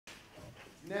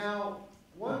Now,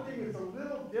 one thing that's a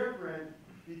little different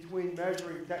between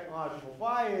measuring technological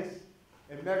bias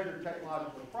and measuring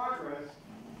technological progress,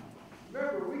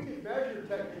 remember, we can measure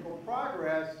technical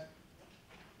progress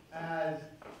as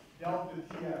delta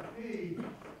TFP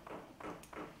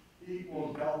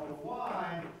equals delta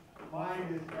Y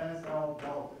minus SL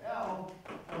delta L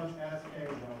plus SK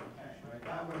delta A, right?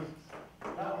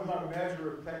 That was our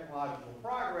measure of technological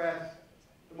progress.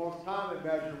 The most common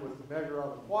measure was the measure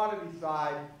on the quantity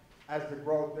side as the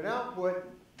growth in output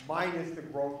minus the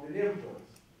growth in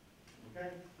inputs. Okay?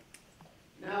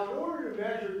 Now, in order to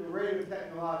measure the rate of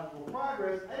technological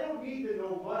progress, I don't need to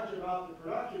know much about the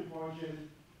production function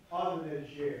other than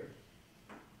share.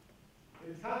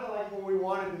 It's kind of like when we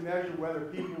wanted to measure whether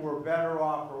people were better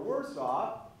off or worse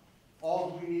off,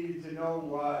 all we needed to know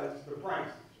was the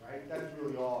prices, right? That's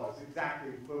really all. It's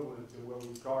exactly equivalent to where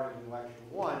we started in lecture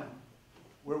 1,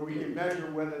 where we can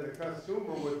measure whether the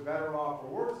consumer was better off or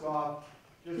worse off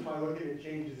just by looking at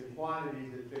changes in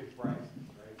quantities at fixed prices,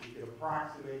 right? We could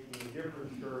approximate the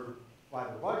difference curve by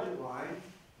the budget line.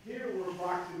 Here we're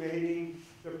approximating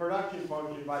the production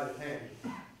function by the tangent,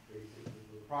 basically.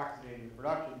 We're approximating the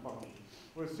production function.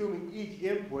 We're assuming each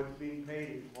input is being paid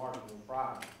its marginal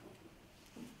product.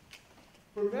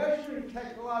 For measuring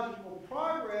technological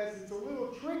progress, it's a little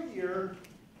trickier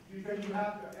because you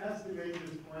have to estimate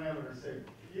this parameter sigma.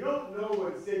 If you don't know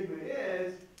what sigma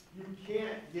is, you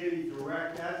can't get a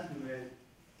direct estimate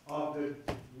of the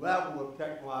level of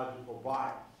technological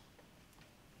bias.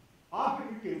 Often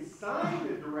you can sign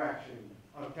the direction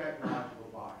of technological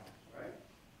bias, right?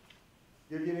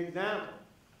 Give you an example.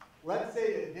 Let's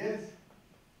say that this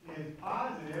is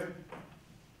positive,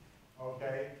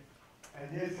 okay,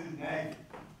 and this is negative.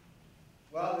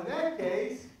 Well, in that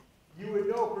case, you would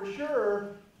know for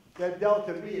sure that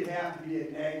delta V would have to be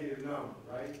a negative number,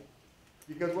 right?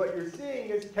 Because what you're seeing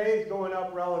is K is going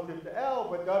up relative to L,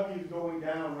 but W is going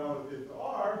down relative to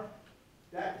R.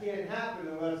 That can't happen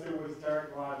unless there was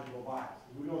technological bias.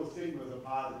 We know sigma is a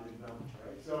positive number,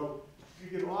 right? So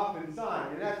you can often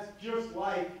sign, and that's just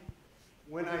like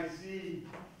when I see,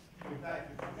 in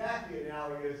fact, it's exactly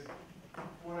analogous.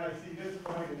 When I see this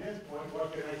point and this point,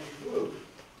 what can I conclude?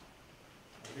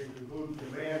 I can conclude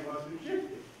demand must have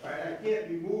shifted, right? I can't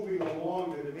be moving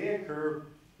along the demand curve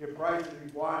if prices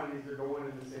and quantities are going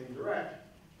in the same direction.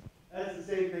 That's the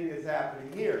same thing that's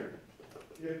happening here.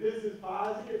 If this is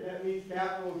positive, that means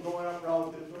capital is going up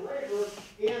relative to labor,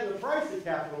 and the price of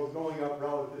capital is going up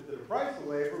relative to the price of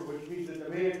labor, which means the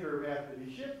demand curve has to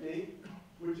be shifting,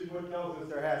 which is what tells us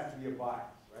there has to be a bias,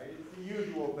 right? It's the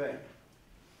usual thing.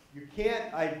 You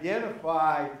can't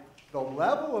identify the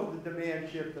level of the demand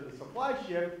shift and the supply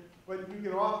shift, but you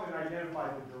can often identify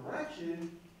the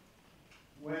direction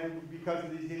because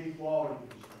of these inequality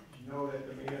constraints. You know that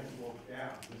demand will go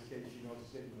down. In this case, you know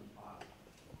sigma is positive.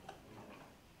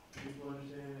 People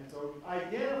understand that? So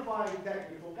identifying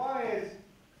technical bias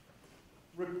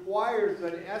requires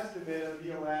an estimate of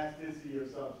the elasticity of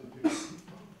substitution.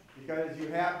 Because you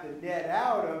have to net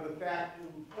out of the factor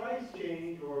price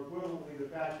change, or equivalently the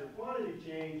factor quantity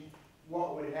change,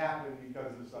 what would happen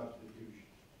because of substitution.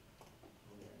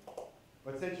 Okay.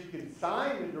 But since you can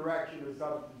sign the direction of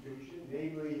substitution,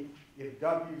 namely if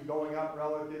W is going up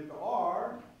relative to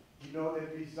R, you know that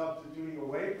he's substituting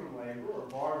away from labor, or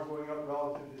if R is going up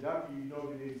relative to W, you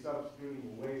know that he's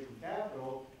substituting away from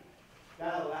capital.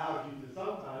 That allows you to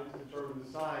sometimes determine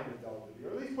the sign of delta V,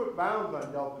 or at least put bounds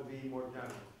on delta V more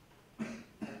generally.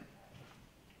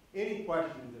 Any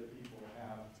questions that people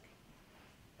have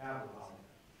about